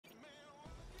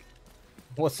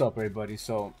What's up, everybody?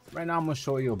 So right now I'm gonna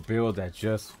show you a build that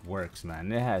just works,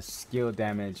 man. It has skill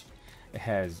damage, it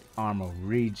has armor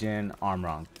regen, armor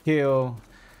on kill.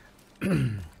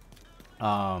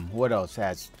 What else? It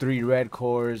has 3 red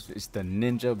cores. It's the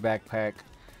ninja backpack.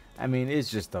 I mean,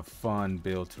 it's just a fun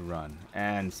build to run.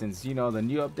 And since the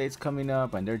new updates coming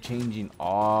up and they're changing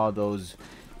all those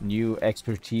new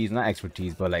expertise, not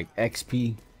expertise, but like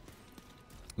XP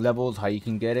levels, how you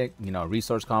can get it,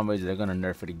 resource combos, they're gonna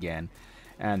nerf it again,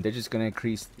 and they're just gonna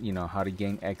increase how to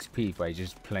gain XP by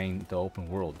just playing the open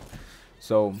world.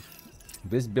 So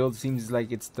this build seems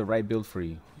like it's the right build for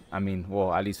you. I mean,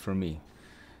 well, at least for me.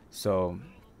 So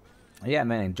yeah,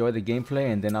 man, enjoy the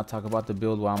gameplay and then I'll talk about the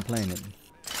build while I'm playing it.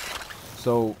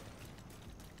 So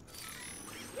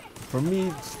for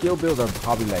me, skill builds are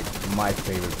probably like my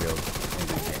favorite build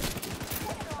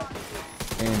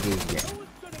in this game.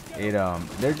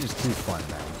 They're just too fun,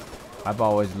 man. I've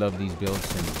always loved these builds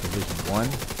since Division 1,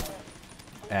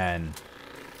 and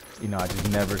I just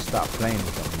never stopped playing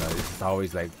with them. This is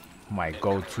always like my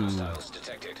go-to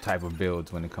type of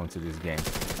builds when it comes to this game.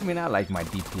 I mean, I like my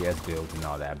DPS builds and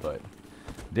all that, but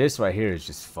this right here is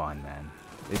just fun, man.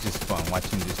 It's just fun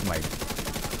watching just my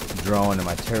drone and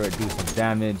my turret do some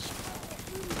damage.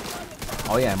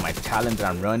 Oh yeah, and my talent that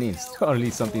I'm running is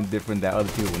totally something different that other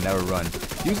people would never run.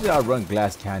 Usually I'll run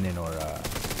glass cannon or a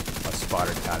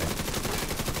spotter talent,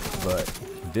 but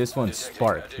this one's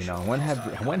spark. When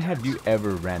have you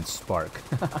ever ran spark?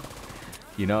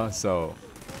 So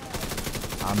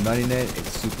I'm running it.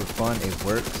 It's super fun. It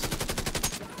works.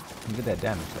 Look at that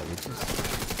damage. Like it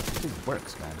just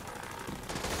works, man.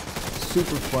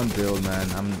 Super fun build, man.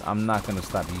 I'm not gonna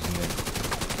stop using it,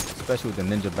 especially with the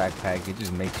ninja backpack. It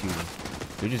just makes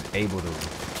you're just able to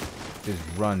just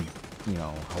run,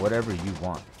 whatever you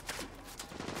want.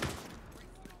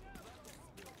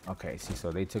 Okay, see,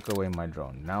 so they took away my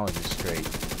drone. Now it's just straight.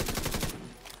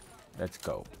 Let's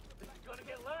go.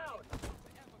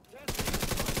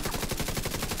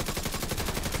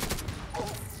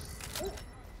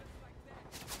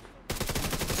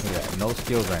 Yeah, no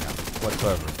skills right now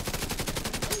whatsoever.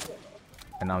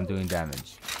 And I'm doing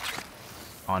damage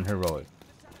on heroic.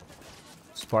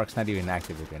 Spark's not even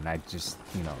activated, and I just,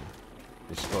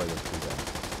 destroy the cooldown.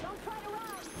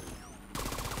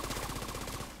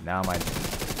 Now my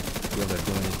skills are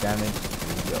doing this damage.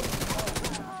 Here we go.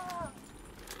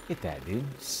 Look at that, dude.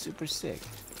 Super sick.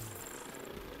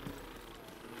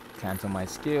 Cancel my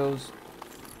skills.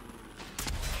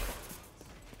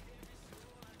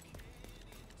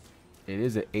 It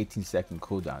is an 18-second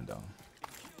cooldown, though.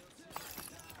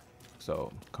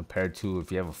 So compared to if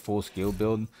you have a full skill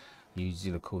build,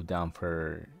 usually the cooldown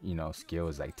per skill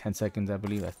is like 10 seconds, I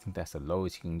believe. I think that's the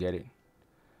lowest you can get it.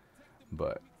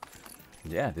 But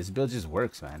yeah, this build just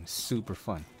works, man. Super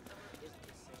fun.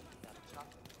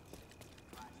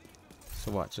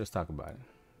 So watch, let's talk about it.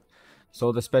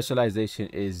 So the specialization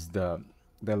is the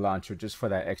launcher, just for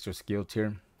that extra skill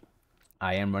tier.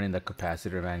 I am running the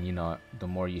capacitor, man. The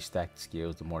more you stack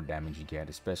skills, the more damage you get,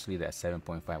 especially that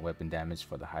 7.5 weapon damage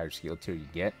for the higher skill tier you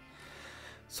get.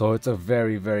 So it's a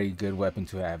very, very good weapon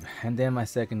to have. And then my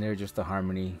secondary, just the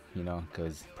harmony,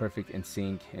 because perfect in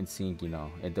sync,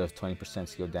 it does 20%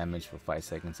 skill damage for 5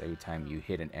 seconds every time you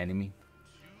hit an enemy.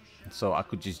 So I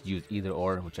could just use either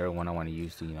or, whichever one I want to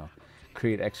use to,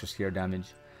 create extra skill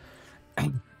damage.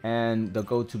 And the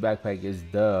go-to backpack is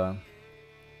the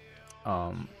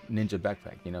ninja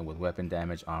backpack, with weapon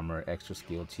damage, armor, extra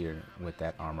skill tier with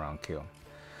that armor on kill.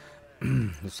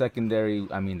 The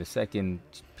second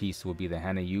piece will be the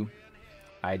Hana U.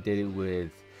 I did it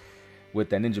with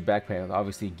the ninja backpack.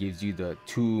 Obviously it gives you the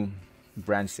 2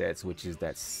 brand sets, which is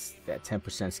that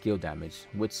 10% skill damage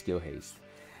with skill haste.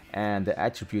 And the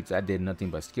attributes, I did nothing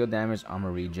but skill damage,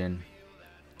 armor regen,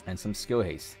 and some skill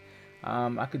haste.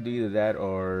 I could do either that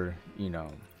or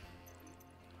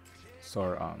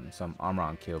some armor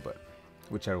on kill, but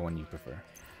whichever one you prefer.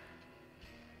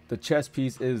 The chest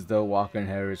piece is the Walker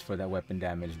Inheritance for that weapon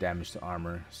damage to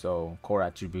armor. So core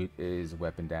attribute is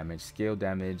weapon damage, skill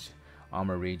damage,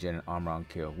 armor regen, and armor on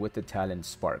kill. With the talent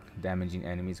Spark, damaging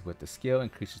enemies with the skill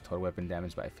increases total weapon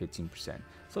damage by 15%.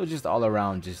 So just all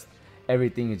around, just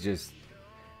everything is just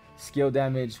skill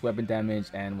damage, weapon damage,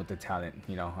 and with the talent.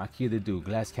 I could either do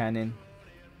glass cannon,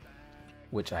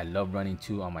 which I love running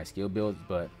too on my skill builds,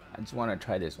 but I just want to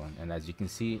try this one. And as you can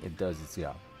see, it does its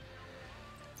job.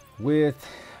 With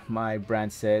my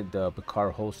brand set, the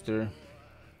Picard holster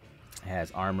has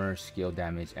armor, skill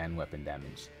damage, and weapon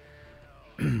damage.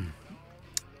 And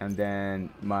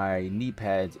then my knee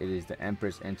pads, it is the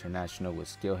Empress International with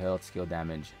skill health, skill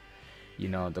damage.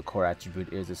 The core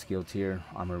attribute is a skill tier,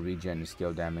 armor regen, and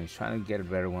skill damage. Trying to get a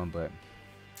better one, but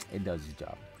it does its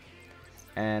job.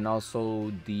 And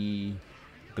also the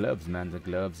gloves, man. The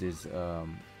gloves is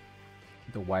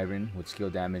the Wyvern with skill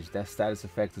damage. That status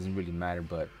effect doesn't really matter,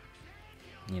 but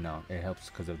you know it helps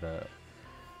because of the.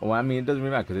 Well, I mean it doesn't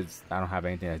really matter because it's I don't have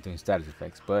anything that's doing status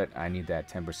effects, but I need that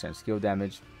 10% skill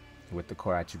damage with the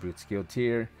core attribute skill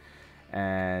tier,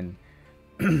 and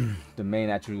the main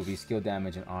attribute will be skill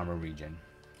damage and armor regen.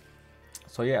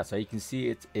 So yeah, so you can see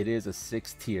it is a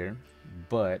 6 tier,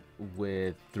 but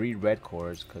with 3 red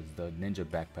cores because the ninja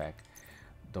backpack,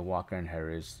 the Walker and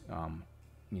Harris,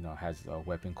 you know, has a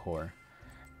weapon core,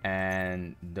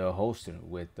 and the holster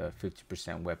with the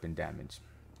 50% weapon damage.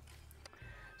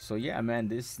 So yeah, man,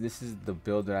 this is the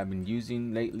build that I've been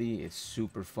using lately. It's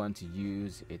super fun to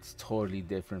use. It's totally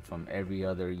different from every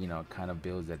other, you know, kind of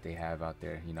builds that they have out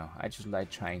there. You know, I just like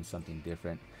trying something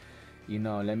different. You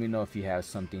know, let me know if you have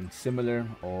something similar,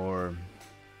 or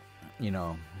you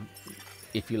know,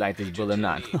 if you like this build or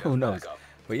not. Who knows?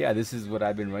 But yeah, this is what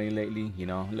I've been running lately. You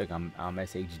know, look, I'm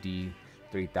SHD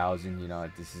 3000. You know,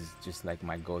 this is just like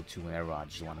my go-to whenever I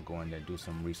just want to go in there, do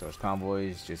some resource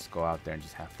convoys, just go out there and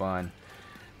just have fun,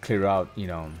 clear out, you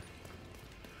know,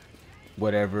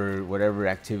 whatever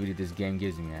activity this game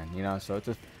gives me, man. You know, so it's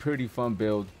a pretty fun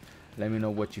build. Let me know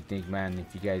what you think, man.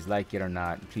 If you guys like it or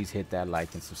not, please hit that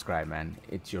like and subscribe, man.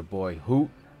 It's your boy Hoot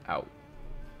out.